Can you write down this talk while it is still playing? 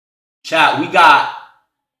Chat, we got...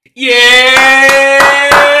 Yeah!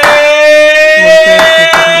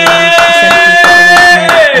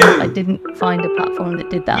 I didn't find a platform that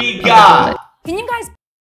did that. We got... Can you guys...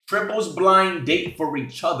 Triples blind date for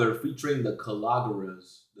each other featuring the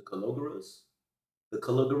kalogeras. The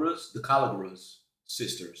kalogeras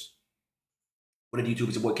sisters. What did YouTube?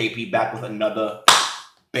 It's your boy KP back with another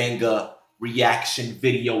banger reaction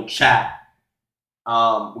video chat. We're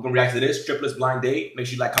gonna react to this triplets blind date. Make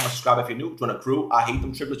sure you like, comment, subscribe if you're new. Join a crew. I hate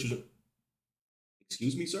them triplets.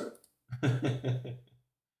 Excuse me, sir.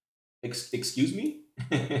 Excuse me.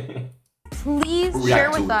 Please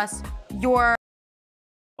share with us your...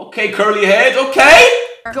 Okay, curly heads. Okay.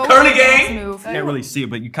 Curly gang. Move. Can't really see it,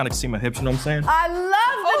 but you kind of see my hips, you know what I'm saying? I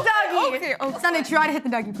love the Dougie. Okay, okay. Sunday, try to hit the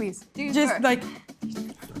Dougie, please. Just like...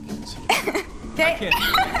 Okay.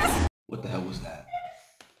 What the hell was that?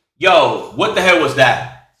 Yo, what the hell was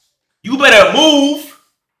that? You better move.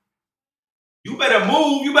 You better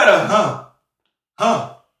move. You better,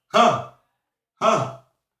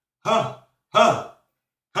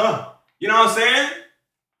 You know what I'm saying?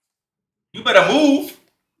 You better move.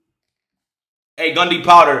 Hey, Gundy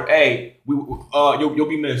Powder. Hey, you'll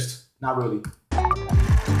be missed. Not really.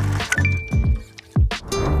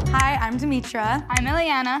 Hi, I'm Demetra. I'm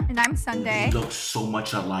Ileana. And I'm Sunday. We look so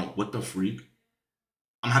much alike. What the freak?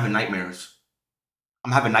 I'm having nightmares.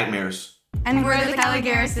 I'm having nightmares. And we're the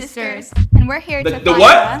Kalogeras sisters. And we're here to The find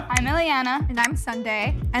what? I'm Ileana. And I'm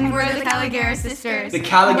Sunday. And we're the Kalogeras sisters. The We're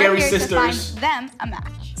Kalogeras here sisters. to find them a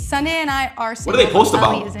match. Sunday and I are single. What do they post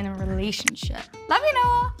about? Ellie is in a relationship. Love you,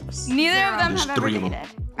 Noah. Neither of them There's have ever three of them. dated.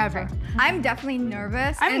 Ever. I'm definitely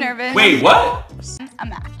nervous. I'm nervous. Wait, what? A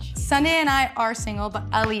match. Sunday and I are single, but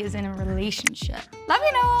Ellie is in a relationship. Love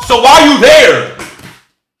you, Noah. So why are you there?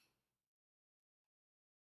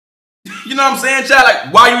 You know what I'm saying, chat?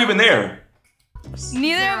 Like, why are you even there?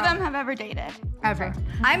 Neither of them have ever dated. Ever.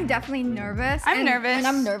 I'm definitely nervous. I'm nervous. And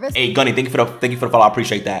I'm nervous. Hey, Gunny, thank you for the follow. I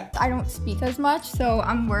appreciate that. I don't speak as much, so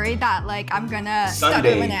I'm worried that like I'm gonna stutter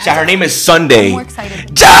when Sunday. I Chat, her name is Sunday. I'm more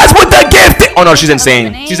excited. Jazz with the gift. Oh no, she's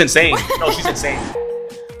insane. She's insane. No, she's insane.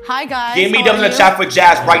 Hi guys. Give me how them are in the you? chat for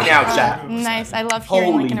Jazz right now, chat. Nice. I love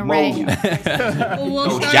hearing Holy like an array. moly.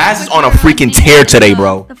 Yo, Jazz is on a freaking tear today,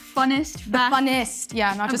 bro. The funnest fact. Funnest.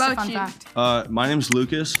 Yeah, not just a About fun you. fact. My name's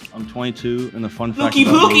Lucas. I'm 22, and the fun fact Pookie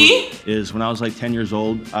about me Pookie. is when I was like 10 years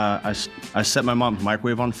old, I set my mom's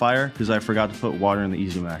microwave on fire because I forgot to put water in the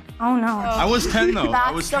Easy Mac. Oh no. I was 10 though. I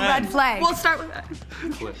That's was the 10. red flag. We'll start with that.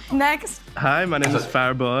 Next. Hi, my name is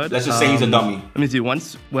Farbud. Let's just say he's a dummy. Let me see.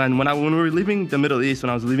 Once when we were leaving the Middle East, when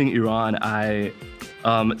I was leaving Iran,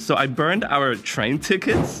 so I burned our train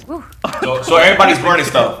tickets. So everybody's burning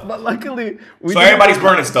stuff. But luckily, So everybody's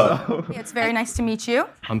burning stuff. It's very nice to meet you.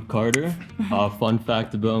 I'm Carter. Fun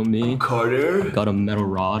fact about me, Carter. got a metal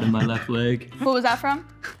rod in my left leg. What was that from?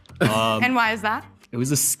 And why is that? It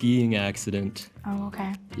was a skiing accident. Oh,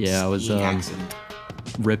 okay. Yeah, I was Accident.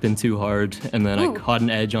 ripping too hard, and then I caught an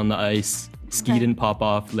edge on the ice. Ski didn't pop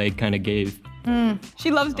off, leg kind of gave.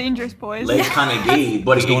 She loves dangerous boys. Leg kind of gay,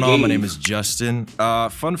 but What's going on? My name is Justin.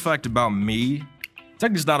 Fun fact about me.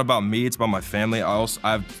 Technically, it's not about me. It's about my family. I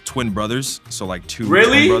have twin brothers, so like two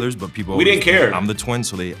Really? twin brothers. But people We didn't care. I'm the twin,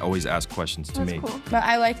 so they always ask questions to me. Cool. But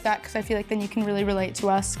I like that because I feel like then you can really relate to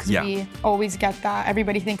us because Yeah. we always get that.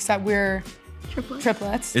 Everybody thinks that we're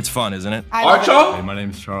triplets. It's fun, isn't it? I love Aren't it. y'all? Hey, my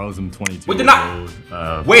name's Charles. I'm 22 Wait, they're years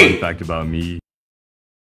not- old. Wait. Fun fact about me.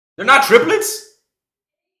 They're not triplets?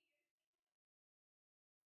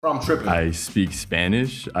 Bro, I'm tripping. I speak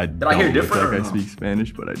Spanish. I I don't hear look different like or I no? speak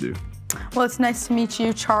Spanish, but I do. Well, it's nice to meet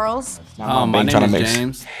you, Charles. My name is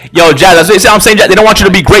James. Yo, Jazz, that's what I'm saying. They don't want you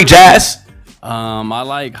to be great, Jazz. I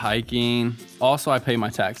like hiking. Also, I pay my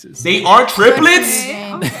taxes. They aren't triplets?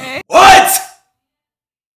 Okay. What?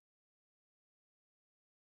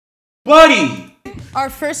 Buddy, Our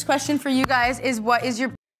first question for you guys is what is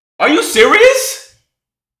your are you serious?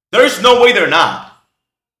 There's no way they're not.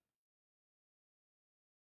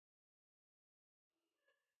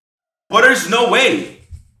 But there's no way.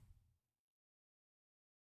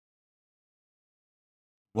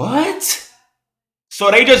 What?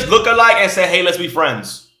 So they just look alike and say, hey, let's be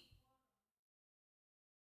friends.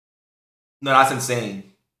 No, that's insane.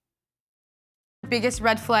 biggest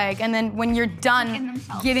red flag? And then when you're done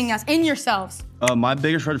giving us in yourselves. My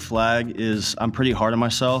biggest red flag is I'm pretty hard on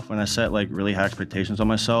myself when I set like really high expectations on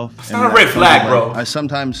myself. It's not a red flag, bro. I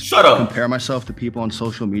sometimes Shut up. compare myself to people on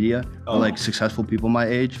social media, or like successful people my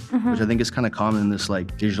age, which I think is kind of common in this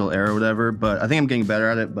like digital era or whatever. But I think I'm getting better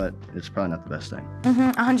at it, but it's probably not the best thing.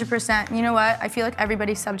 100%. You know what? I feel like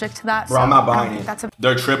everybody's subject to that. Bro, so I'm not I don't buying think it. That's a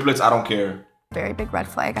They're triplets, I don't care. very big red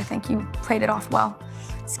flag. I think you played it off well.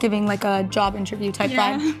 It's giving like a job interview type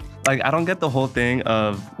vibe. Like, I don't get the whole thing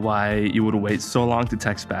of why you would wait so long to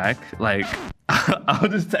text back. Like, I'll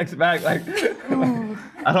just text back, like,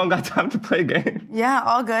 I don't got time to play games. Yeah,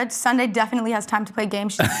 all good. Sunday definitely has time to play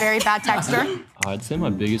games. She's a very bad texter. I'd say my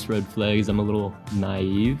biggest red flag is I'm a little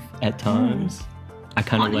naive at times. I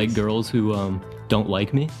kind of like girls who don't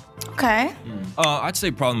like me. Okay. I'd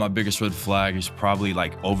say probably my biggest red flag is probably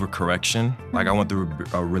like overcorrection. Like I went through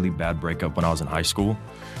a really bad breakup when I was in high school,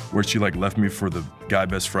 where she like left me for the guy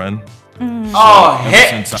best friend. Oh,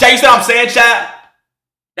 heck. Chat, you see what I'm saying, chat?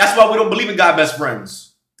 That's why we don't believe in guy best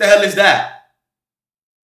friends. What the hell is that?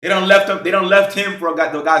 They don't left him for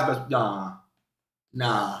the guy's best.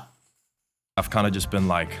 Nah. I've kind of just been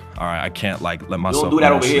like, all right, I can't like let myself Don't do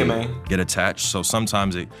that over here, man. Get attached. So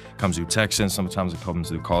sometimes it comes through texting, sometimes it comes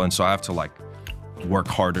through calling. So I have to like work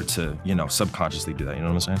harder to, you know, subconsciously do that. You know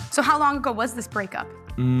what I'm saying? So how long ago was this breakup?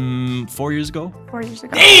 4 years ago. 4 years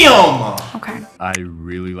ago. Damn! Okay. I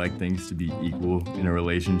really like things to be equal in a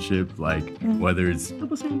relationship, like whether it's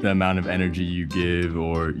the amount of energy you give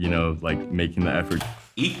or, you know, like making the effort.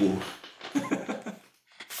 Equal.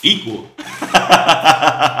 Equal.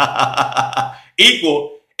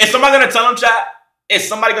 Equal. Is somebody gonna tell him, chat? Is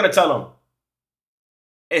somebody gonna tell him?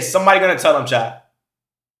 Is somebody gonna tell him, chat?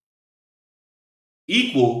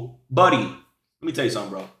 Equal, buddy. Let me tell you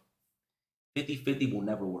something, bro. 50-50 will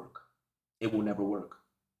never work. It will never work.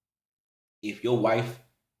 If your wife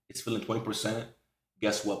is feeling 20%,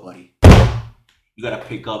 guess what, buddy? You gotta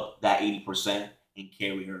pick up that 80% and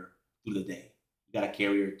carry her through the day. You gotta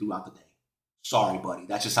carry her throughout the day. Sorry, buddy.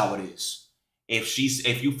 That's just how it is. If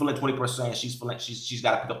you feeling 20%, she's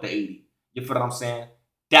gotta pick up the 80. You feel what I'm saying?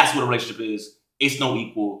 That's what a relationship is. It's no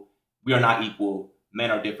equal. We are not equal.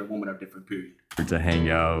 Men are different. Women are different. Period. To hang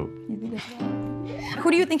out. Who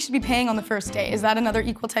do you think should be paying on the first date? Is that another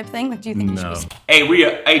equal type thing? Like, do you think you should be? Hey,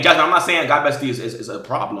 Rhea. Hey, Jasmine. I'm not saying guy bestie is a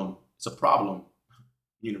problem. It's a problem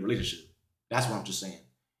in a relationship. That's what I'm just saying.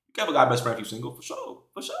 You can have a guy best friend if you're single, for sure.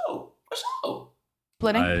 For sure. For sure.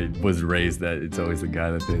 Splitting? I was raised that it's always the guy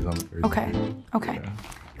that pays on the first. Okay. Okay. Yeah.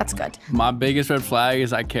 That's good. My biggest red flag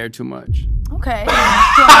is I care too much. Okay.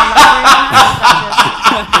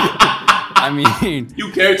 I mean, you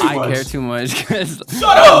care too much. I care too much because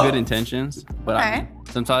I have good intentions, but okay.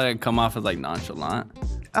 Sometimes I come off as like nonchalant.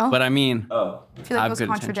 Oh. But I mean, I feel like those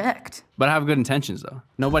contradict. But I have good intentions though.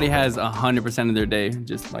 Nobody has 100% of their day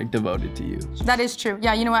just like devoted to you. That is true.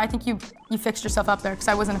 Yeah, you know what? I think you fixed yourself up there because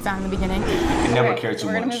I wasn't a fan in the beginning. You can never care too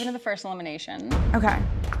much. We're gonna move into the first elimination. Okay.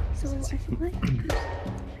 So I feel like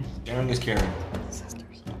Caring is caring.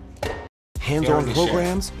 Hands-on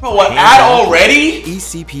programs. Bro, what? Ad already?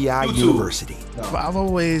 ECPI University. No. I've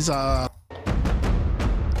always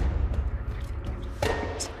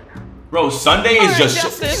Bro, Sunday is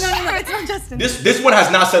just. No, it's not Justin. This one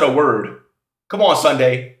has not said a word. Come on,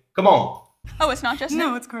 Sunday. Come on. Oh, it's not Justin?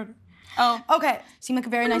 No, it's Carter. Oh. Okay. Seem like a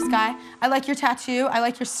very nice guy. I like your tattoo. I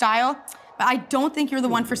like your style. But I don't think you're the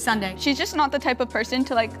one for Sunday. She's just not the type of person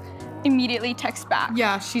to like immediately text back.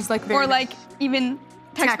 Yeah, she's like very. Or like even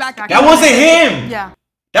text back. That wasn't him. Yeah.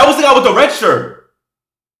 That was the guy with the red shirt.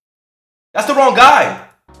 That's the wrong guy.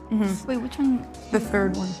 Wait, which one? The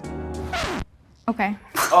third one. Okay.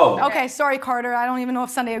 Oh. Okay, sorry, Carter. I don't even know if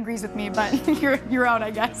Sunday agrees with me, but you're out, I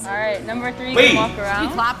guess. All right, number 3, Wait. you can walk around. You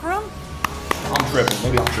clap for him? I'm tripping.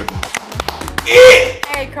 Maybe I'm tripping.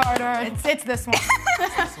 Hey, Carter. It's this one.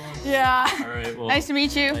 Yeah. All right, well. Nice to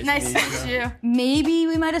meet you. Nice to meet you. Maybe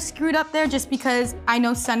we might have screwed up there just because I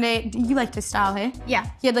know Sunday, you liked his style, hey? Yeah.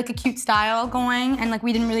 He had like a cute style going and like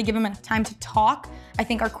we didn't really give him enough time to talk. I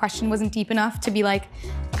think our question wasn't deep enough to be like,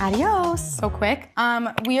 adios, so quick.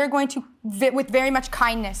 We are going to, with very much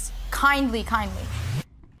kindness, kindly,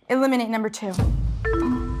 eliminate number 2.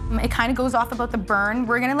 It kind of goes off about the burn.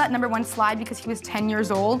 We're gonna let number 1 slide because he was 10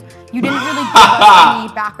 years old. You didn't really give us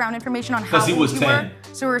any background information on how old he was you 10. were.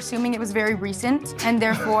 So we're assuming it was very recent, and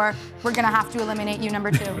therefore we're gonna have to eliminate you,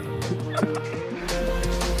 number 2. See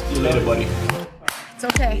you later, buddy. It's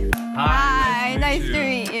okay. Hi, nice to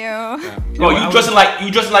meet you. Bro, you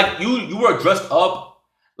were dressed up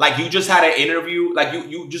like you just had an interview, like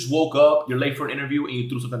you just woke up, you're late for an interview, and you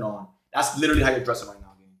threw something on. That's literally how you're dressing right now.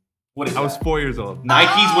 What is I was 4 years old.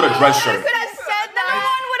 Nikes with a dress shirt. I could have said that.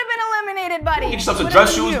 One would have been eliminated, buddy. Get yourself some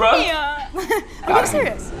dress shoes, bro. Yeah. I'm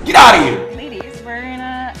serious. Get out of here. Ladies, we're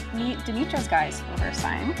gonna meet Dimitra's guys for the first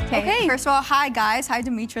time. Okay, first of all, hi guys. Hi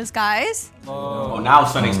Dimitra's guys. Oh, now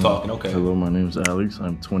Sunny's talking, okay. Hello, my name is Alex.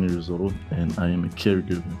 I'm 20 years old, and I am a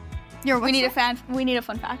caregiver. We need a fun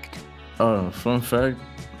fact. Fun fact?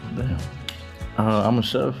 Damn. I'm a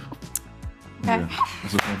chef. Okay. Yeah,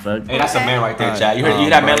 that's a fun fact. Hey, that's a man right there, chat. You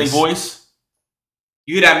hear that manly voice?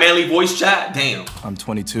 You hear that manly voice chat? Damn. I'm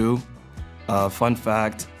 22. Fun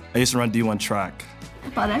fact, I used to run D1 track.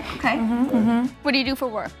 Athletic, okay. What do you do for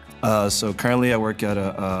work? So currently I work at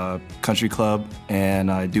a country club and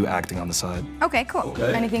I do acting on the side. Okay, cool.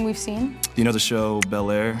 Okay. Anything we've seen? Do you know the show Bel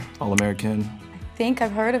Air, All American? I think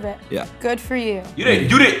I've heard of it. Yeah. Good for you. You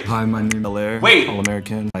did. Hi, my name is Bel Air, Wait. All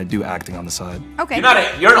American. I do acting on the side. Okay.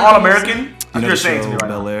 You're an All-American? You know You're the saying to me show right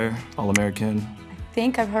now. Bel Air, All American? I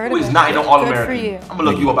think I've heard Who of is it. not an Good All-American? for you. I'm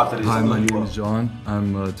gonna look you up after this. Hi, I'm my gonna look name you is John.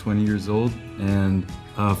 I'm 20 years old, and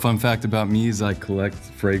fun fact about me is I collect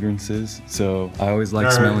fragrances. So I always like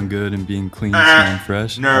smelling good and being clean, smelling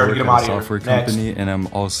fresh. I Nerd, work get him at out a of here. software Next. company, and I'm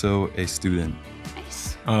also a student.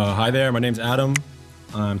 Nice. Hi there, my name's Adam.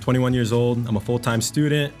 I'm 21 years old. I'm a full-time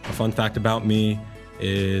student. A fun fact about me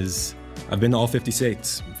is I've been to all 50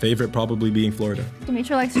 states. Favorite probably being Florida.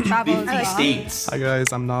 Demetri likes to travel. 50 states. Hi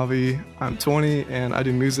guys, I'm Navi. I'm 20 and I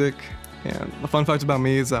do music. And the fun fact about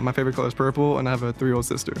me is that my favorite color is purple and I have a 3-year-old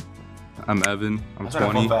sister. I'm Evan. I'm That's not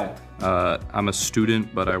a 20. fun fact. I'm a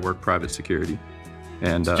student, but I work private security.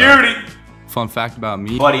 And Security! Fun fact about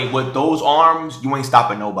me. Buddy, with those arms, you ain't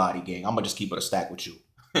stopping nobody, gang. I'm gonna just keep it a stack with you.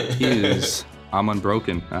 is I'm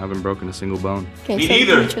unbroken. I haven't broken a single bone. Okay, Me so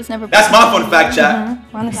neither. Demetri's never That's been- my fun fact, chat.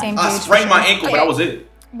 We're on the same page. I sprained my ankle, but that was it.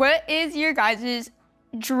 What is your guys'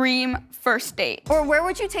 dream first date? Or where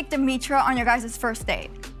would you take Demetra on your guys' first date?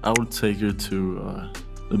 I would take her to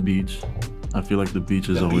the beach. I feel like the beach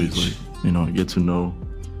is always like, you know, get to know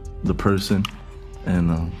the person, and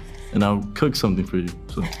I'll cook something for you.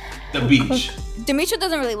 So. The beach. Demetra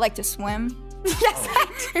doesn't really like to swim. Yes, I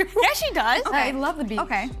do. Yeah, she does. Okay. I love the beach.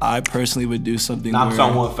 Okay. I personally would do something Knock where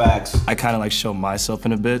someone facts. I kind of like show myself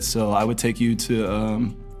in a bit. So I would take you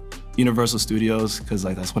to Universal Studios because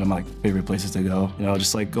like that's one of my favorite places to go. You know,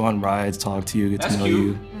 just like go on rides, talk to you, get to know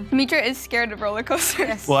you. Demetra is scared of roller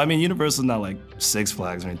coasters. Well, I mean, Universal's not like Six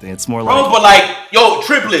Flags or anything. It's more Bro, like. but like, yo,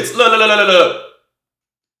 triplets, look.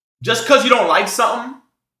 Just because you don't like something,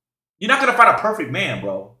 you're not gonna find a perfect man,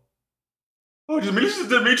 bro. Oh, Demetrius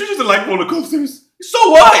doesn't like roller coasters.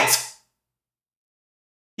 So what?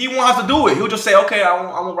 He won't have to do it. He'll just say, okay,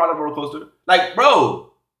 I won't ride a roller coaster. Like,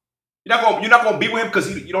 bro, you're not gonna be with him because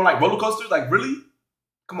you don't like roller coasters? Like, really?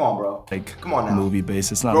 Come on, bro. Like, come on now. Movie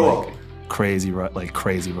based. It's not Bro. like crazy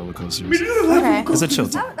roller coasters. Okay. It's a chill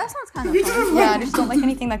time. That sounds kind of fun. Yeah, I just don't like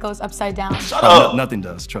anything that goes upside down. Nothing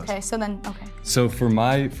does. Trust. Okay, so then, okay. So for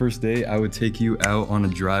my first date, I would take you out on a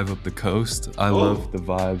drive up the coast. I love the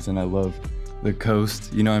vibes and I love the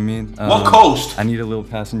coast. You know what I mean? What coast? I need a little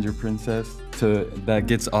passenger princess that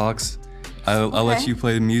gets aux. I'll let you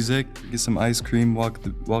play the music, get some ice cream, walk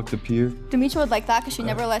the pier. Demetra would like that because she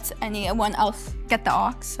never lets anyone else get the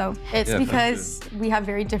aux. So It's because we have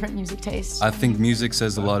very different music tastes. I think music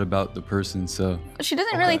says a lot about the person, so. she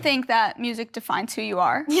doesn't really think that music defines who you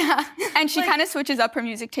are. Yeah. And she kind of switches up her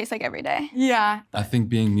music taste like every day. Yeah. I think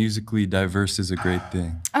being musically diverse is a great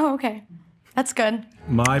thing. Oh, okay. That's good.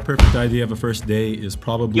 My perfect idea of a first date is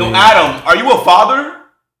probably... Yo, Adam, are you a father?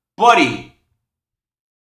 Buddy.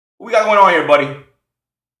 What we got going on here, buddy?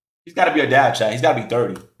 He's gotta be a dad, chat. He's gotta be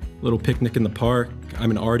 30. Little picnic in the park.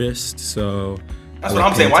 I'm an artist, so... That's what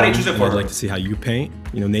I'm saying. Why didn't you choose it for I'd her? like to see how you paint.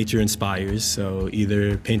 You know, nature inspires, so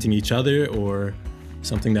either painting each other or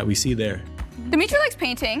something that we see there. Demetra likes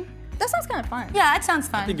painting. That sounds kind of fun. Yeah, that sounds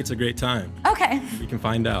fun. I think it's a great time. Okay. We can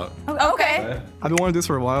find out. Okay. I've been wanting to do this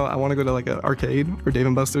for a while. I want to go to like an arcade or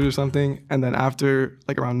Dave & Buster's or something. And then after,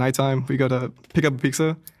 like around nighttime, we go to pick up a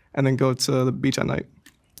pizza and then go to the beach at night.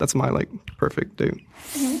 That's my like perfect date.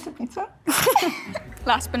 Pizza?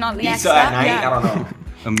 Last but not least. Pizza at night? I don't know.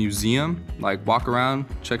 A museum, like walk around,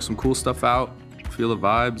 check some cool stuff out, feel the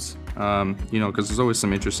vibes. You know, because there's always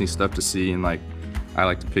some interesting stuff to see, and like I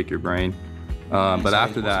like to pick your brain. But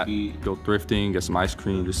after that, go thrifting, get some ice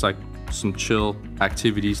cream, just like some chill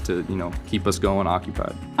activities to, you know, keep us going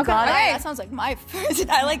occupied. Okay. That sounds like my first.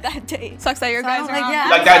 I like that date. Sucks that your guys are on. You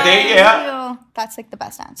like that date? Yeah. That's like the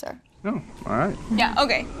best answer. Oh, all right. Yeah.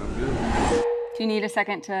 Okay. Do you need a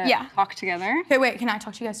second to talk together? Okay, wait. Can I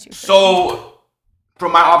talk to you guys too? So,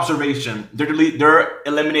 from my observation, they're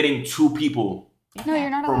eliminating 2 people No, you're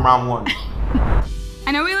not. from round 1.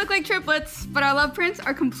 I know we look like triplets, but our love prints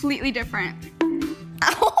are completely different.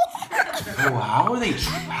 Bro, how are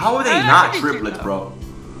they not triplets, bro?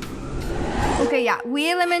 Okay, yeah,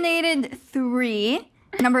 we eliminated 3.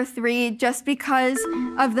 Number 3, just because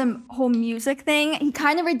of the whole music thing. He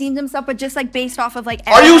kind of redeemed himself, but just like based off of like.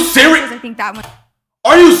 Are you serious? I think that one.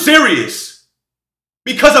 Are you serious?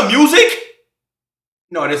 Because of music?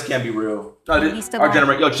 No, this can't be real. No, our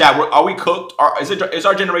generation. Yo, chat. Are we cooked? Is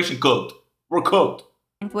our generation cooked? We're cooked.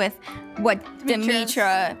 with what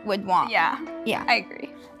Demetra would want. Yeah. Yeah. I agree.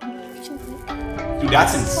 Dude,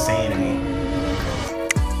 that's insanity.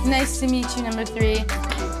 Nice to meet you, number 3.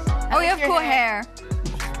 Oh, you have cool hair.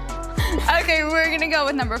 Okay, we're gonna go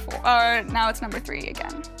with number 4. Or now it's number 3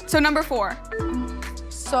 again. So number 4.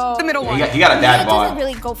 So the middle one. You got a dad Mia bod. doesn't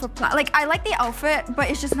really go for plaid. Like, I like the outfit, but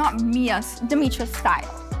it's just not Demetra's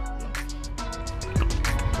style.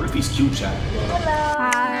 What if he's cute, chat? Hello.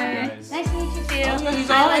 Hi. Nice to meet you too. Oh, yeah, he's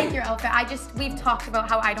I alright. like your outfit. We've talked about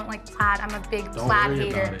how I don't like plaid. I'm a big Don't plaid worry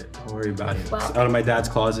hater. about it. Don't worry about it. Well- It's out of my dad's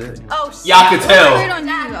closet. Oh, Yeah, I could tell. Weird on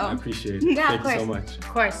you, I though. appreciate it. Yeah, Thank of you course. so much. Of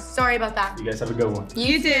course. Sorry about that. You guys have a good one.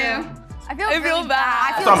 You too. I feel I feel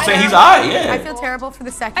bad. That's what I'm saying. He's alright, yeah. I feel terrible for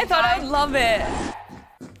the second I thought guy. I would love it.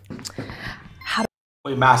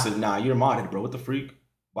 Wait, Massive, nah, you're modded, bro. What the freak?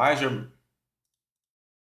 Why is your... This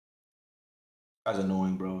guy's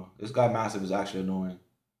annoying, bro. This guy Massive is actually annoying.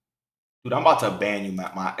 Dude, I'm about to ban you,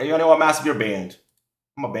 you know what, Massive? You're banned.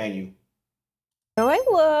 I'm gonna ban you. How do I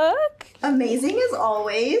look? Amazing as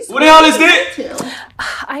always. What the hell is it?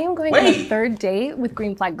 I am going on a 3rd date with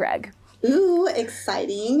Green Flag Greg. Ooh,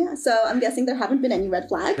 exciting. So I'm guessing there haven't been any red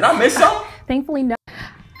flags. Did I miss something? Thankfully, no.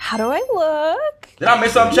 How do I look? Did I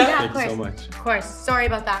miss something, chat? Yeah, Thank you so much. Of course. Sorry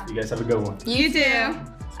about that. You guys have a good one. You too.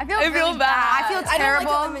 I feel I feel bad. I feel I don't like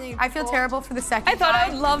terrible. eliminating I feel terrible for the second I thought guy. I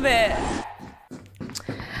would love it.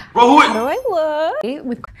 Bro, who How do I look?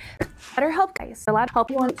 With BetterHelp, guys. Allowed to help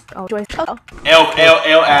you on. Oh, Joyce. Oh.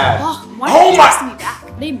 L ass. Oh, why Oh are they my- asking me back?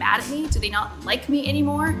 Are they mad at me? Do they not like me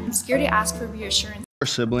anymore? I'm scared to ask for reassurance. Our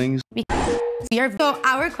siblings. So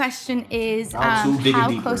our question is, Round 2, digging how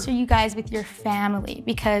deeper. close are you guys with your family?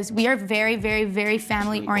 Because we are very, very, very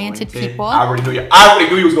family-oriented people. I already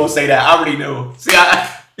knew you was gonna say that. I already knew. See,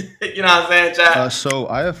 you know what I'm saying, chat? So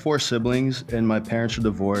I have 4 siblings and my parents are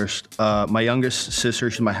divorced. My youngest sister,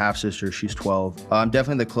 she's my half sister, she's 12. I'm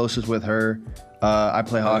definitely the closest with her. I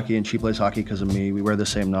play hockey and she plays hockey because of me. We wear the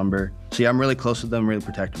same number. So yeah, I'm really close with them, really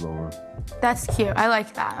protective over them. That's cute. I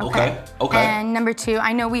like that. Okay. And number 2,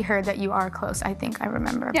 I know we heard that you are close. I think I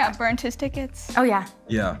remember. Yeah, burnt his tickets. Oh yeah.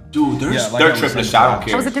 Yeah. Dude, they're Yeah, like they're I was triplets. saying, I don't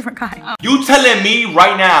That was a care. different guy. You telling me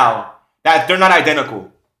right now that they're not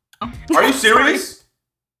identical? Are you serious?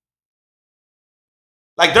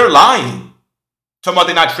 Like they're lying. Talking about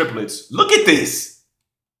they're not triplets. Look at this.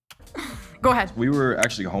 Go ahead. We were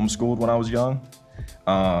actually homeschooled when I was young.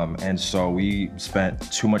 And so we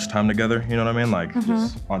spent too much time together, you know what I mean? Like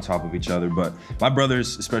just on top of each other. But my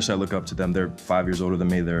brothers, especially I look up to them, they're 5 years older than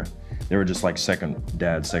me. They were just like second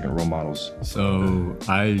role models. So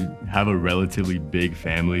I have a relatively big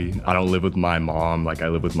family. I don't live with my mom, like I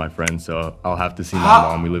live with my friends. So I'll have to see my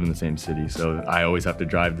mom. We live in the same city. So I always have to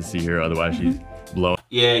drive to see her. Otherwise she's blowing.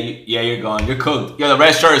 Yeah, you're gone. You're cooked. Yeah, the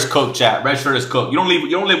red shirt is cooked, chat. Red shirt is cooked. You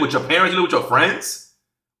don't live with your parents, you live with your friends?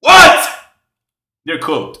 What? You're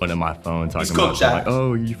cooked. On my phone talking He's about cooked, Jack. like,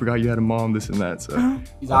 oh, you forgot you had a mom, this and that. So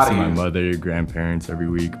He's I outta see my here. mother, grandparents every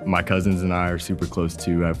week. My cousins and I are super close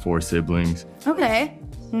too. I have 4 siblings. Okay.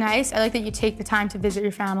 Nice. I like that you take the time to visit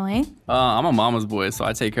your family. I'm a mama's boy, so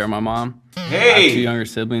I take care of my mom. Hey. I have 2 younger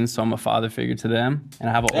siblings, so I'm a father figure to them. And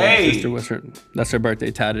I have an older sister, that's her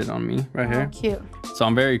birthday tatted on me right here. Cute. So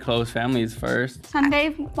I'm very close. Family is first.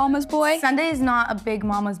 Sunday, mama's boy. Sunday is not a big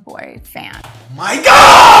mama's boy fan. My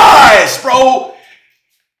gosh, bro.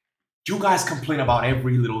 You guys complain about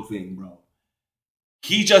every little thing, bro.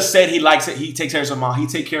 He just said he likes it. He takes care of his mom. He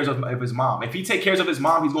takes care of his mom. If he takes care of his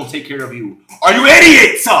mom, he's gonna take care of you. Are you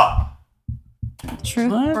idiots?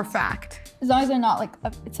 Truth or fact? As long as they're not like,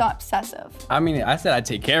 it's not obsessive. I mean, I said I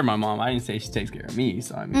take care of my mom. I didn't say she takes care of me.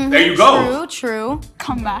 So I mean, There you go. True.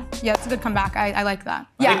 Comeback. Yeah, it's a good comeback. I like that.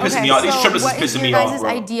 They Yeah. pissing Okay. me off. These So triplets is what is pissing your me off, guys' bro.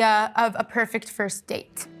 idea of a perfect first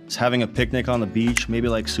date? Just having a picnic on the beach, maybe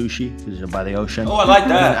like sushi, because you're by the ocean. Oh, I like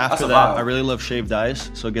And that. then That's after a that, vibe. I really love shaved ice,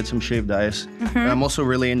 so get some shaved ice. And I'm also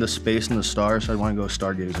really into space and the stars, so I want to go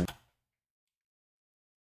stargazing.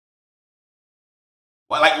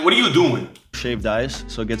 What are you doing? Shaved ice,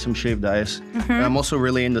 so get some shaved ice. And I'm also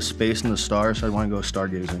really into space and the stars, so I want to go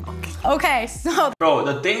stargazing. Okay, so Bro,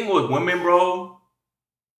 the thing with women, bro,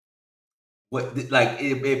 it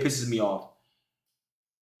pisses me off.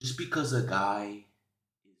 Just because a guy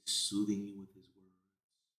is soothing you with his words,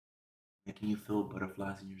 making you feel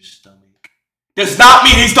butterflies in your stomach, does not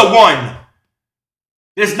mean he's the one.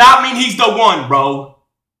 Does not mean he's the one, bro.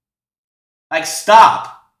 Like,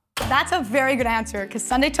 stop. That's a very good answer, because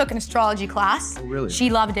Sunday took an astrology class. Oh, really? She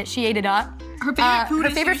loved it. She ate it up. Her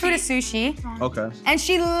favorite food is sushi. Okay. And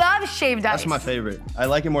she loves shaved ice. That's my favorite. I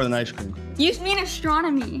like it more than ice cream. You mean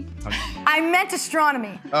astronomy. I meant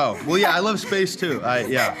astronomy. Oh, well, yeah, I love space too.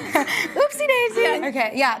 Yeah. Oopsie daisy.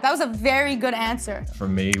 Okay, yeah, that was a very good answer. For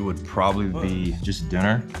me, would probably be just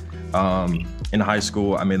dinner. In high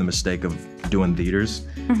school, I made the mistake of doing theaters,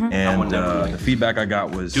 and the feedback I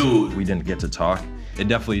got was, we didn't get to talk. It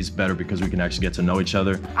definitely is better because we can actually get to know each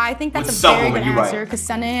other. I think that's With a very some good women, you're answer, because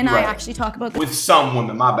Sunday and I actually talk about this. With some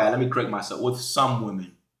women, my bad, let me correct myself. With some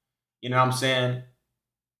women, you know what I'm saying?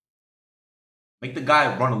 Make the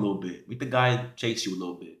guy run a little bit. Make the guy chase you a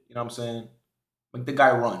little bit. You know what I'm saying? Make the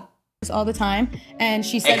guy run. All the time, and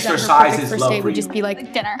she said Exercise that her perfect is first love date for would just you. be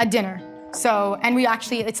like a dinner. So, and we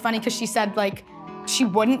actually, it's funny because she said like she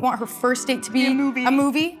wouldn't want her first date to be a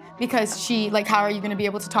movie because she, like, how are you going to be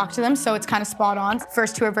able to talk to them? So it's kind of spot on.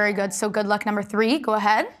 First two are very good. So good luck, number 3. Go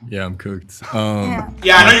ahead. Yeah, I'm cooked. Yeah,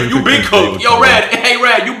 I know you been cooked. Yo, Red. Hey,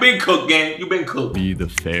 Red, you been cooked, gang. You been cooked. Be the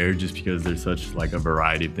fair, just because there's such like a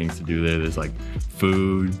variety of things to do there. There's like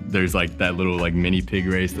food. There's like that little like mini pig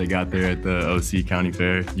race they got there at the OC County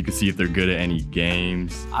Fair. You can see if they're good at any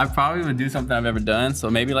games. I probably would do something I've never done.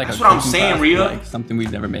 So maybe like That's a what I'm cooking saying, class, Rhea. like something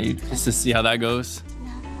we've never made, just to see how that goes.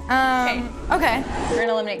 Okay. We're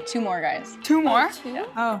gonna eliminate 2 more guys. 2 more?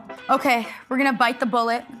 Oh, okay. We're gonna bite the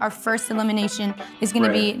bullet. Our first elimination is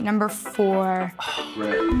gonna be number 4.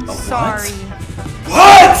 Sorry.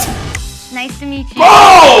 What? Nice to meet you. Bro!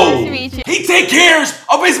 Nice to meet you. He take cares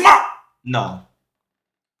of his mom. No.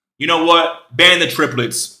 You know what? Ban the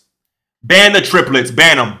triplets. Ban the triplets.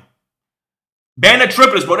 Ban them. Ban the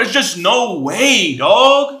triplets, bro. There's just no way,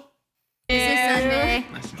 dog. This is Sunday.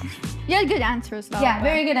 You had good answers, though. Yeah,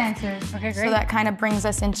 very good answers. Okay, So great. that kind of brings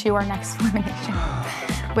us into our next elimination,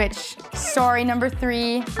 which, sorry, number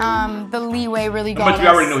 3, the leeway really got But us. we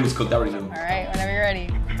already know he's cooked. I already knew. All right, whenever you're ready.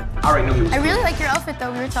 I already knew he was I cooked. really like your outfit,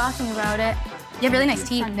 though. We were talking about it. You have really nice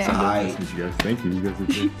teeth. Nice to meet you guys. Thank you. You guys are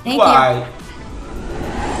good. Thank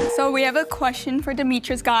you. So we have a question for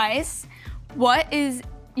Demetrius, guys. What is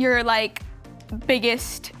your like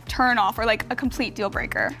biggest turn off or like a complete deal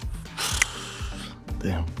breaker?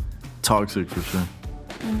 Damn. Toxic for sure.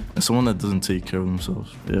 And someone that doesn't take care of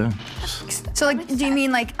themselves. Yeah. So, like, do you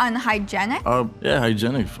mean like unhygienic? Yeah,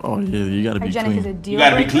 hygienic. Oh yeah, you gotta be Hygienic clean. is a deal You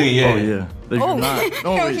gotta be breaker? clean, yeah. Oh yeah. If you're not,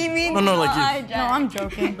 No, wait. he means no, like No, I'm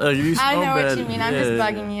joking. you I smell know what bad. you mean. I'm just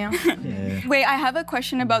Yeah. bugging you. Wait, I have a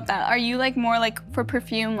question about that. Are you like more like for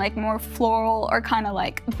perfume, like more floral or kind of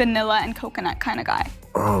like vanilla and coconut kind of guy?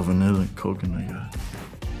 Oh, vanilla and coconut. Yeah.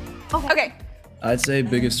 Okay. I'd say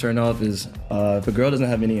biggest turnoff is if a girl doesn't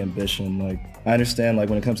have any ambition. Like, I understand, like,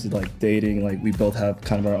 when it comes to like dating, like we both have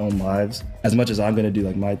kind of our own lives. As much as I'm gonna do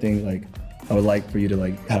like my thing, like I would like for you to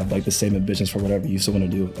like have like the same ambitions for whatever you still want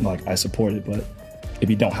to do. And like I support it, but if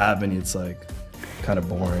you don't have any, it's like kind of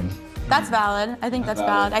boring. That's valid. I think that's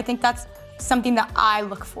valid. I think that's something that I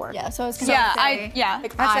look for. Yeah, so it's Like, that's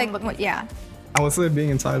I'm like, yeah. I would say being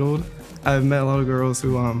entitled. I've met a lot of girls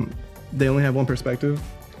who they only have one perspective,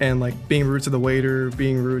 and like being rude to the waiter,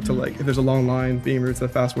 being rude to like if there's a long line, being rude to the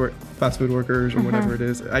fast food workers or whatever it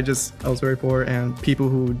is. I was very poor, and people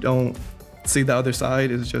who don't see the other side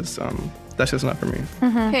is just that's just not for me.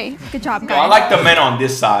 Okay, good job, No, guys. I like the men on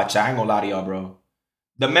this side, chat. I ain't gonna lie to y'all, bro.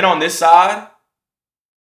 The men on this side,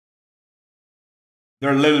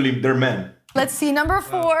 they're men. Let's see, number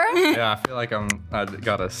 4. Yeah, I feel like I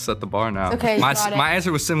gotta set the bar now. Okay, my got it. my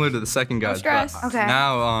answer was similar to the second guy's. stress. but Okay.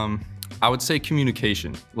 Now, I would say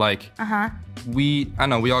communication. Like, I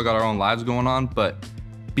know we all got our own lives going on, but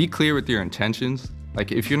be clear with your intentions.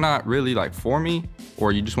 Like, if you're not really like for me,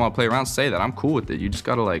 or you just want to play around, say that. I'm cool with it. You just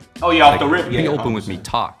gotta like. Oh yeah, off the like, rip. Be Yeah, open with me.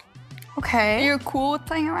 Talk. Okay. You're cool with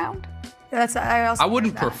playing around? I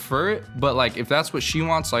wouldn't prefer it, but like if that's what she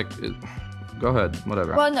wants, like, go ahead,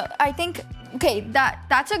 whatever. Well, no, I think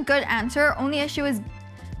that's a good answer. Only issue is,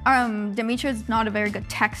 Demetrius is not a very good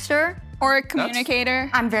texter or a communicator.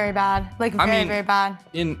 I'm very bad, like very bad.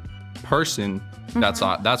 In person, that's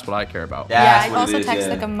what I care about. Yeah, I also text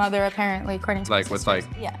like a mother apparently, according to like my with sisters.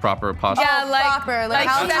 like proper apostrophe. Yeah, like proper, like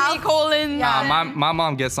semicolons. My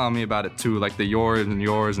mom gets on me about it too, like the yours and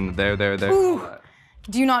the there. Ooh.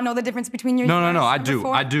 Do you not know the difference between your? No, I number do.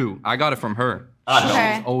 4? I do. I got it from her.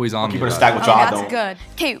 Okay. She's always on me. Keep it a about stack it. with y'all. That's good.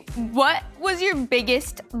 Okay, what was your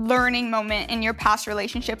biggest learning moment in your past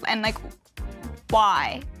relationship and like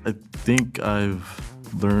why? I think I've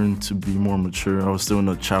learned to be more mature. I was still in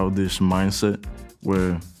a childish mindset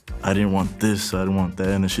where I didn't want this, I didn't want that,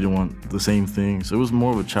 and then she didn't want the same thing. So it was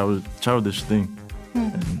more of a childish thing.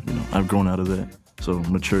 And I've grown out of that. So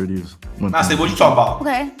maturity is one Nasty, thing. what you talking about?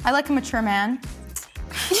 Okay, I like a mature man.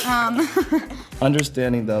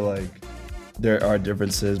 Understanding that like there are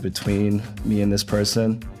differences between me and this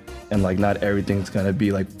person, and like not everything's gonna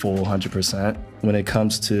be like full 100%. When it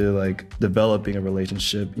comes to like developing a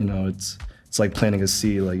relationship, you know, it's like planting a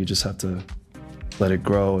seed. Like you just have to let it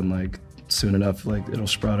grow, and like soon enough, like it'll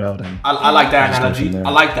sprout out. And I like that analogy.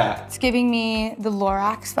 I like that. It's giving me the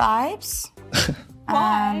Lorax vibes.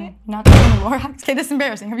 Not the Lorax. Okay, this is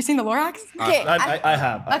embarrassing. Have you seen the Lorax? Okay, I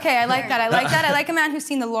have. Okay, I like that. I like that. I like a man who's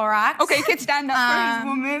seen the Lorax. Okay, kid, stand up for his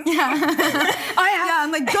woman. Yeah. Yeah,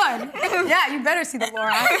 I'm like, good. Yeah, you better see the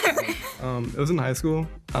Lorax. It was in high school.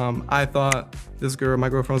 I thought this girl, my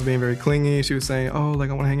girlfriend, was being very clingy. She was saying, oh, like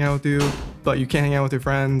I want to hang out with you, but you can't hang out with your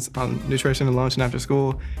friends on nutrition and lunch and after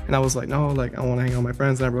school. And I was like, no, like I want to hang out with my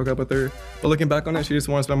friends. And I broke up with her. But looking back on it, she just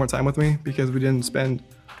wanted to spend more time with me because we didn't spend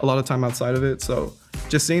a lot of time outside of it. So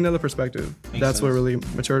just seeing another perspective, that's what really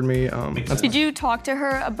matured me. Did you talk to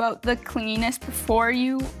her about the clinginess before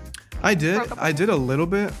you? I did a little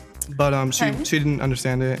bit, but she didn't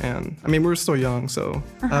understand it, and I mean we were still young, so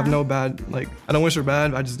I have no bad, like I don't wish her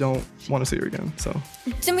bad, I just don't want to see her again. So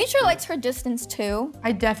Demetra likes her distance too.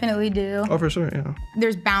 I definitely do. Oh, for sure, yeah.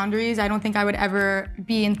 There's boundaries. I don't think I would ever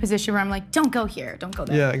be in the position where I'm like, don't go here, don't go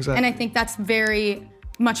there. Yeah, exactly. And I think that's very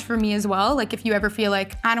much for me as well. Like if you ever feel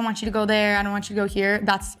like, I don't want you to go there, I don't want you to go here,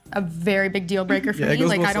 that's a very big deal breaker for me.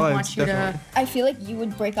 Like I don't want you to. I feel like you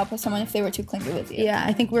would break up with someone if they were too clingy with you. Yeah,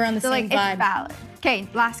 I think we're on the same vibe. It's valid. Okay,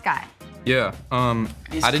 last guy. Yeah.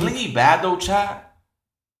 Is clingy bad though, chat?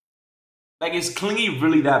 Like, is clingy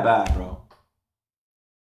really that bad, bro?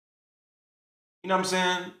 You know what I'm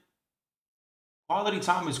saying? Quality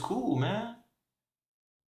time is cool, man.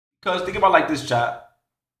 Because think about like this, chat.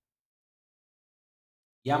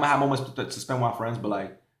 Yeah, I'm gonna have moments to spend with my friends, but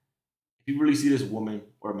like, if you really see this woman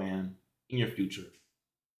or man in your future,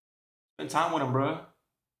 spend time with them, bro.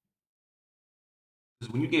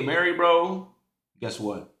 Because when you get married, bro, guess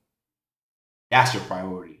what? That's your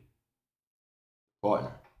priority.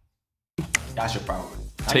 Partner. That's your priority.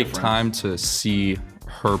 Take time to see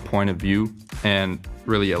her point of view and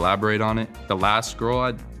really elaborate on it. The last girl,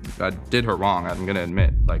 I did her wrong, I'm gonna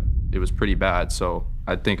admit. Like, it was pretty bad, so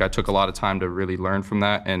I think I took a lot of time to really learn from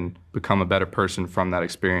that and become a better person from that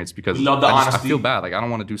experience, because I feel bad. Like, I don't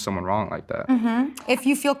want to do someone wrong like that. If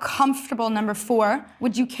you feel comfortable, number 4,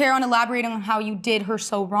 would you care on elaborating on how you did her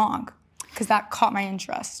so wrong? Because that caught my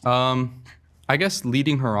interest. I guess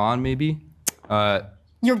leading her on, maybe.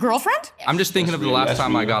 Your girlfriend? I'm just thinking of the last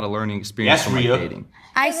time I got a learning experience from like dating.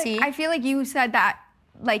 I see. I feel like you said that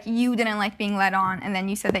like you didn't like being led on, and then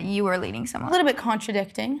you said that you were leading someone. A little bit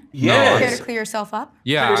contradicting. Yeah. Care to clear yourself up?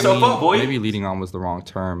 Yeah, I mean, maybe leading on was the wrong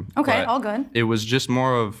term. Okay, all good. It was just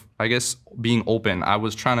more of, I guess, being open. I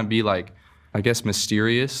was trying to be like, I guess,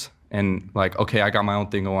 mysterious and like, okay, I got my own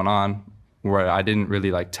thing going on, where I didn't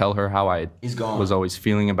really like tell her how I was always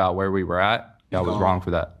feeling about where we were at. Yeah, I was wrong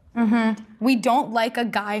for that. We don't like a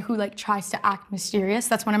guy who like tries to act mysterious.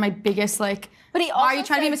 That's one of my biggest like. But he also are you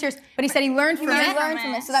trying to be mysterious? But he said he learned from it. He learned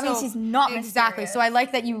from it, so that means he's not exactly. So I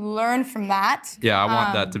like that you learned from that. Yeah, I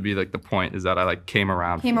want that to be like the point, is that I like came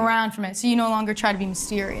around. Came around from it, so you no longer try to be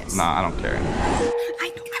mysterious. Nah, I don't care.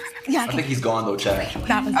 Yeah, I think he's gone though, Chad.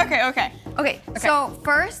 Okay. So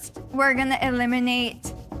first, we're gonna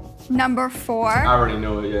eliminate number 4. I already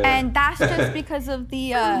know it. Yeah. And that's just because of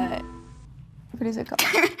the. What is it called?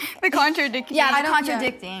 The contradicting. Yeah, the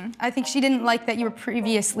contradicting. I think she didn't like that you were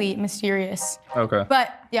previously mysterious. Okay. But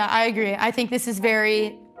yeah, I agree. I think this is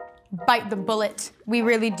very bite the bullet. We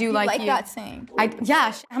really do like you. that saying.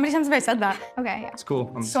 Yeah. How many times have I said that? Okay. It's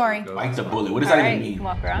cool. Sorry. Bite the bullet. What does that even mean?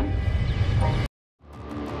 Walk around.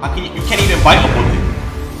 How can you can't even bite a bullet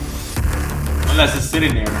unless it's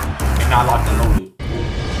sitting there and not locked and loaded.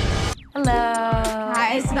 Hello.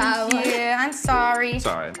 Hi, Thank you. I'm sorry.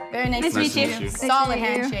 Sorry. Very nice to meet you. Solid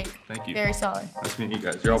handshake. Thank you. Very solid. Nice to meet you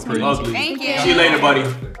guys. You're all pretty. Ugly. Thank you. See you later, buddy.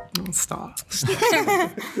 Stop. You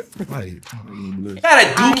got a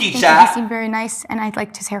I dookie, think chat. he seemed very nice, and I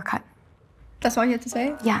liked his haircut. That's all you have to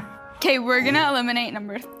say? Yeah. Okay, we're gonna eliminate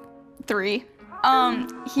number 3.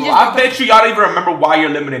 I bet you y'all don't even remember why you're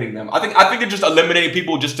eliminating them. I think they're just eliminating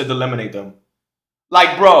people just to eliminate them.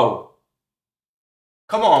 Like, bro.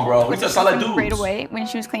 Come on, bro. It's a solid dude. Right away when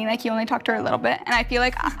she was cleaning, like he only talked to her a little bit, and I feel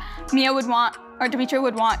like Mia would want, or Demetra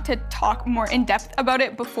would want to talk more in depth about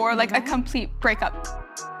it before like a complete breakup.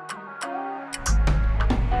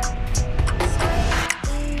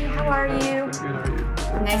 How are you?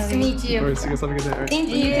 Nice to meet you. Alright, see you guys. Have a good day. Alright. Thank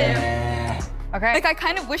you. Okay. Like I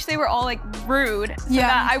kind of wish they were all like rude, so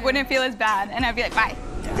that I wouldn't feel as bad, and I'd be like, bye.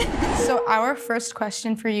 So our first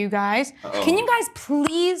question for you guys. Can you guys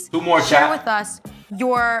please share with us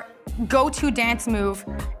your go-to dance move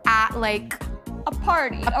at like a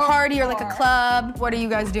party or like a club? What are you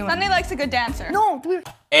guys doing? Sunday likes a good dancer. No.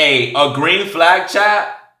 Hey, a green flag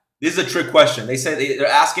chat. This is a trick question. They said they're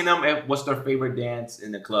asking them what's their favorite dance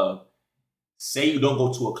in the club. Say you don't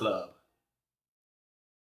go to a club.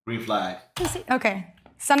 Green flag. Okay.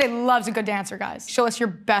 Sunday loves a good dancer, guys. Show us your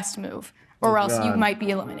best move, or else you might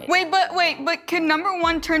be eliminated. Wait, but can number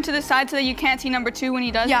 1 turn to the side so that you can't see number 2 when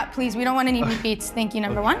he does? Yeah, please. We don't want any repeats. Thank you,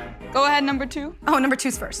 number 1. Go ahead, number 2. Oh, number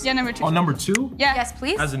 2's first. Yeah, number 2. Oh, number 2? Yeah. Yes,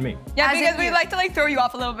 please. As in me. Yeah, because we like to like throw you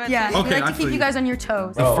off a little bit. Yeah, Okay, we like I to keep feel you guys on your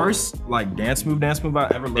toes. The first like dance move I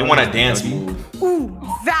ever learned. They want a was dance Dougie. move. Ooh,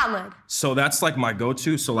 valid. So that's like my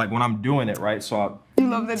go-to. So like when I'm doing it, right? So You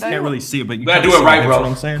love the I can't really see it, but you gotta can do it see right, you bro. know what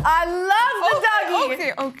I'm saying? I love the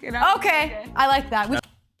Dougie. Okay. I like that.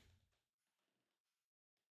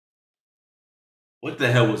 What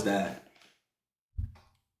the hell was that?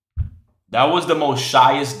 That was the most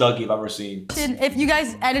shyest Dougie I've ever seen. If you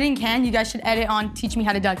guys editing can, you guys should edit on Teach Me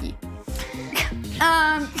How to Dougie.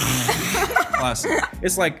 Classic.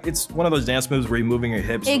 It's one of those dance moves where you're moving your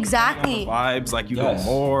hips. Exactly. Vibes like you go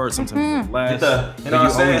more, sometimes you go less. You know but what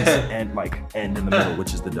I'm saying? always end in the middle,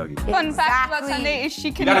 which is the Dougie. Fun fact about Sunday is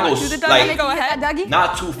she gotta cannot go do the like- Dougie. Go ahead. Dougie?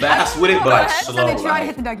 Not too fast with it, but like slow. Sunday, try to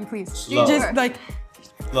Like, hit the Dougie, please. Slow. You just like.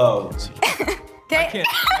 slow. Okay.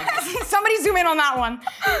 Somebody zoom in on that one.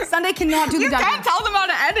 Sunday cannot do the Dougie. You can't tell them how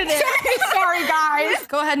to edit it. Sorry, guys.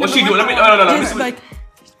 Go ahead. What's number she doing? one. Let me. No. Just like.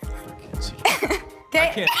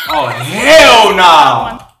 Okay. Oh hell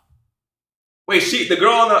nah. Wait, the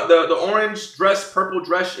girl on the orange dress, purple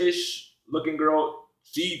dress-ish looking girl,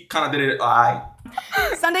 she kind of did it. Alright.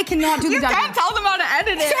 Sunday cannot do the Dougie. You can't tell them how to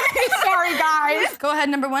edit it. Sorry, guys. Go ahead,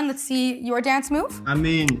 number 1. Let's see your dance move. I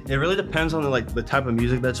mean, it really depends on the type of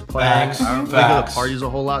music that's playing. Facts. I don't think of the parties a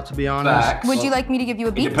whole lot, to be honest. Facts. Would you like me to give you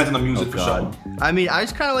a beat? It depends on the music for sure. I mean, I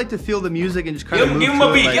just kind of like to feel the music and just kind of move Give him to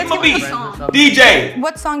a beat. it, Give him a like, beat. with friends or something. DJ.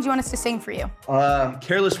 What song do you want us to sing for you?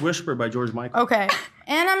 Careless Whisper by George Michael. Okay.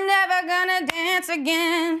 And I'm never gonna dance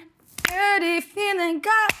again. Dirty feeling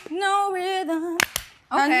got no rhythm.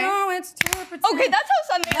 I know it's too pretend. Okay, that's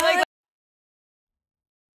how Sunday like.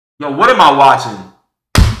 Yo, what am I watching?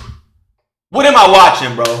 What am I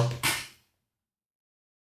watching, bro?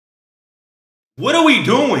 What are we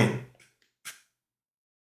doing?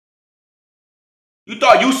 You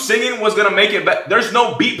thought you singing was gonna make it better? There's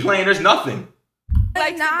no beat playing. There's nothing.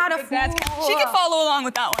 Like not a fool. She can follow along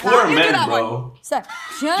with that one. Poor You do men, that bro. one. So,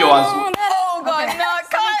 Oh god, Okay. no,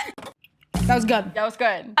 cut. That was good. That was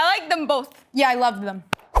good. I like them both. Yeah, I loved them.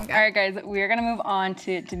 All right, guys, we're gonna move on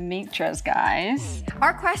to Demetra's, guys.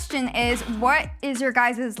 Our question is, what is your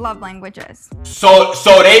guys' love languages? So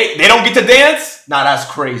they don't get to dance? Nah, that's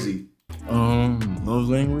crazy. Love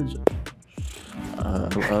language?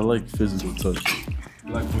 I like physical touch.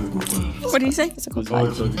 What do you say? Physical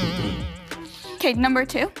touch. Okay, number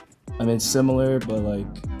 2. I mean, similar, but like,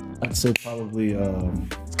 I'd say probably,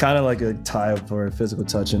 it's kind of like a tie for physical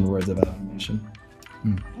touch and words of affirmation.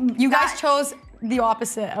 You guys chose the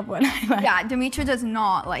opposite of what I like. Yeah, Demetra does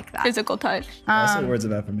not like that. Physical touch. I say words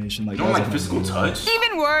of affirmation. Like, You don't like physical touch?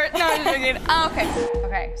 Even words. No, I'm just joking. Oh, okay.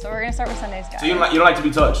 Okay, so we're gonna start with Sunday's, guys. So you don't like to be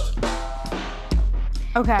touched?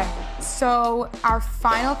 Okay, so our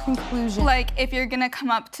final conclusion. Like, if you're gonna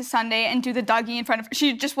come up to Sunday and do the Dougie in front of her,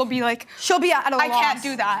 she just will be like, she'll be at a loss. I can't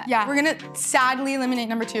do that. Yeah, we're gonna sadly eliminate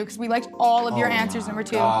number 2 because we liked all of your answers, number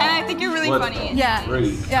 2. And I think you're really funny. Yeah. Yeah,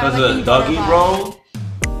 like because you of Dougie, bro?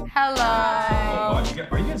 Hello. Are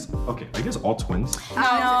you guys all twins?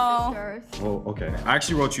 No. Oh, okay. I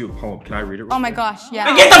actually wrote you a poem. Can I read it? Oh my gosh,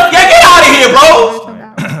 yeah. Get out of here,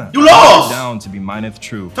 bro! You lost! Down to be mineth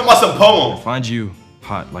true. Talk about some poem. Find you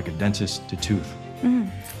hot like a dentist to tooth.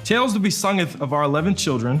 Tales to be sungeth of our 11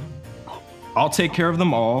 children. I'll take care of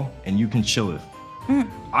them all, and you can chilleth.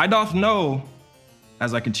 I doth know,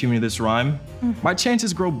 as I continue this rhyme, my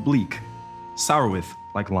chances grow bleak, sourwith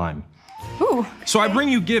like lime. Ooh. So I bring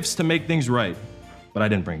you gifts to make things right. But I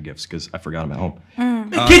didn't bring gifts because I forgot them at home.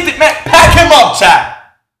 Get it, man. Pack him up,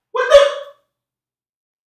 chat. What the?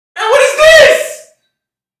 Man, what is this?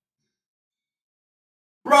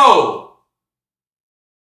 Bro.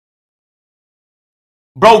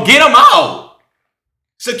 Bro, get him out.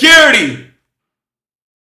 Security.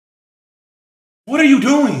 What are you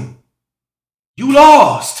doing? You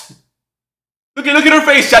lost. Look at her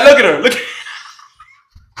face, chat. Look at her. Look.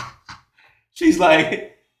 She's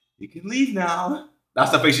like, you can leave now.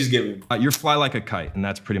 That's the face she's giving. You're fly like a kite, and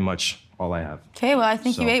that's pretty much all I have. Okay, well, I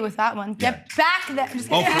think you ate with that one. Get back there. Just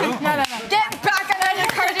kidding. for real? No. Get back on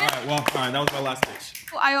the card. All right, well, all right, that was my last pitch.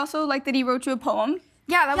 Well, I also like that he wrote you a poem.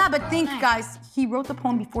 Yeah, but think, guys, he wrote the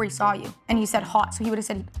poem before he saw you, and he said hot, so he would have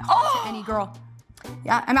said hot to any girl.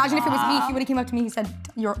 Yeah, imagine if it was me, he would have came up to me, he said,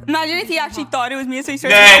 you're... Imagine if he actually thought it was me, so he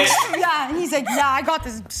started... Next! Yeah, and he's like, yeah, I got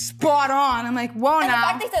this spot on. I'm like, whoa, And now. the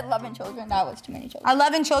fact they said 11 children, that was too many children.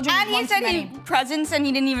 11 children. And he said he presents and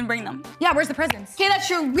he didn't even bring them. Yeah, where's the presents? Okay, that's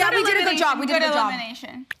true. Yeah, we did a good job. We did a good job.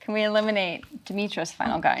 Elimination. Can we eliminate Demetra's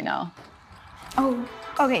final guy now? Oh,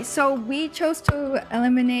 okay. So we chose to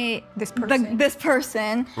eliminate this person,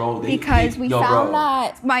 because we found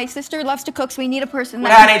that my sister loves to cook, so we need a person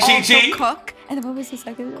that can also cook. And then what was the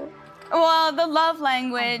second one? Well, the love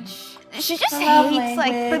language. She just love hates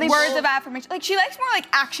like language. words of affirmation. Like she likes more like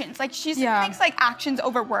actions. Like she likes like actions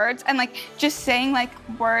over words, and like just saying like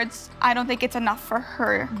words. I don't think it's enough for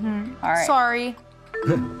her. All right. Sorry.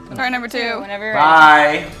 Sorry, number 2. Whenever you're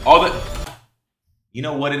Bye. You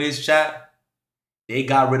know what it is, chat? They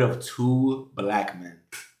got rid of 2 black men.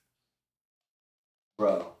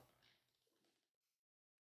 Bro.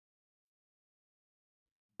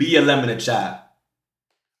 BLM in the chat.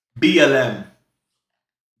 BLM.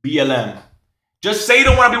 BLM. Just say you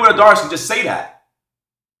don't want to be with a dark skin. Just say that.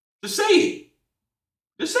 Just say it.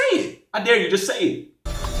 Just say it. I dare you. Just say it.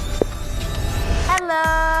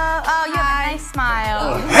 Hello. Oh, you have a nice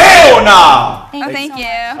smile. Hell nah. Thank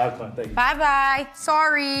you. Bye-bye.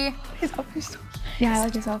 Sorry. Yeah, I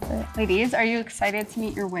like his outfit. Ladies, are you excited to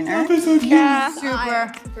meet your winner? Yeah,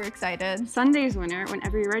 super. Super excited. Sunday's winner,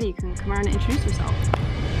 whenever you're ready, you can come around and introduce yourself.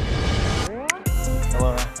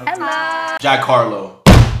 Hello. Hello. Jack Harlow.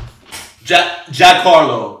 Jack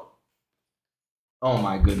Harlow. Oh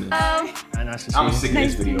my goodness. Nice to see I'm you. sick of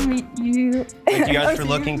this video. You. Thank you guys for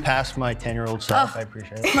looking past my 10-year-old self. I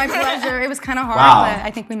appreciate it. My pleasure. It was kind of hard, Wow. but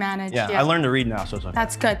I think we managed. Yeah, I learned to read now, so it's okay.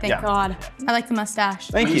 That's good, thank God. I like the mustache.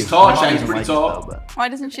 Thank you. He's tall, My mom Jack. He's doesn't pretty like it, tall. though, but- Why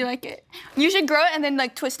doesn't she like it? You should grow it and then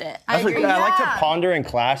like twist it. I like to ponder in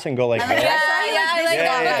class and go like that. I like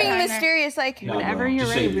that. Yeah. Looking mysterious, like Whenever you're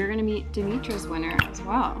ready, we're gonna meet Demetra's winner as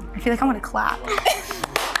well. I feel like I want to clap.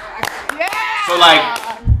 So like,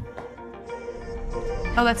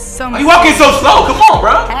 Oh, that's so why much. you walking so slow? Come on,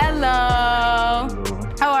 bro. Hello.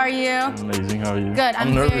 How are you? Amazing. How are you? Good.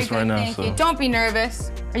 I'm very nervous good, right now. thank So. you. Don't be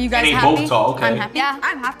nervous. Are you guys They happy? both tall, okay. I'm happy. Yeah,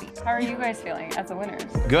 I'm happy. How are you guys feeling as the winners?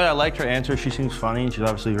 Good, I liked her answer. She seems funny and she's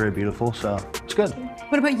obviously very beautiful, so it's good.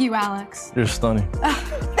 What about you, Alex? You're stunning.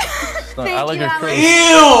 Thank I like you, your Alex. curls.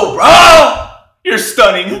 Ew, bro. You're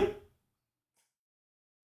stunning.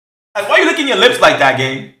 Like, why are you licking your lips like that,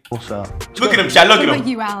 gang? So, Look at him, chat. Look What at about him.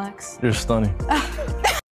 you, Alex? You're stunning.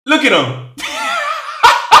 Look at him.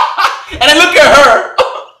 And then look at her.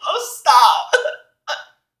 Oh, stop.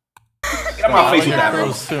 Get out my face with that, bro.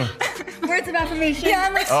 Curls too. Words of affirmation. Yeah,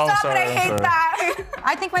 I'm like, Oh, I'm stop sorry, it, I I'm hate sorry. that.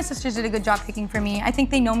 I think my sisters did a good job picking for me. I think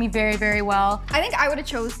they know me very, very well. I think I would have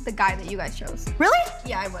chose the guy that you guys chose. Really?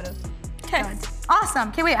 Yeah, I would have. Okay. Awesome.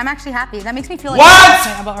 Okay, wait, I'm actually happy. That makes me feel like What?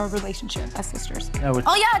 confident about our relationship as sisters. Yeah,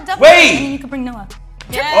 Oh yeah, definitely. Wait. I mean, you could bring Noah.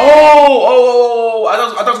 Oh, I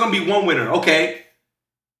thought it was going to be one winner. Okay.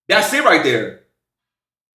 That's it right there.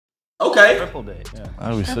 Okay. Triple date, yeah. I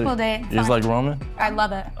always say. Triple date, You just fine. like ramen? I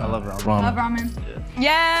love it. I love ramen. Ramen. Love ramen.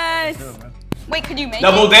 Yes. Wait, could you make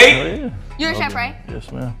Double it? date? Oh, yeah. You're a chef, right?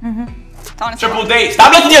 Yes, ma'am. It's honestly Triple date.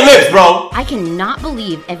 Stop licking your lips, bro. I cannot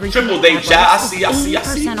believe everything. Triple at date, Triplets chat. I is see.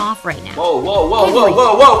 80% off right now. Whoa, whoa, whoa, whoa,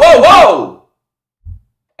 whoa, whoa, whoa, whoa.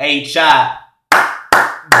 Hey, chat.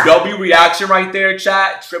 W reaction right there,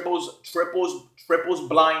 chat. Triples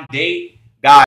blind date.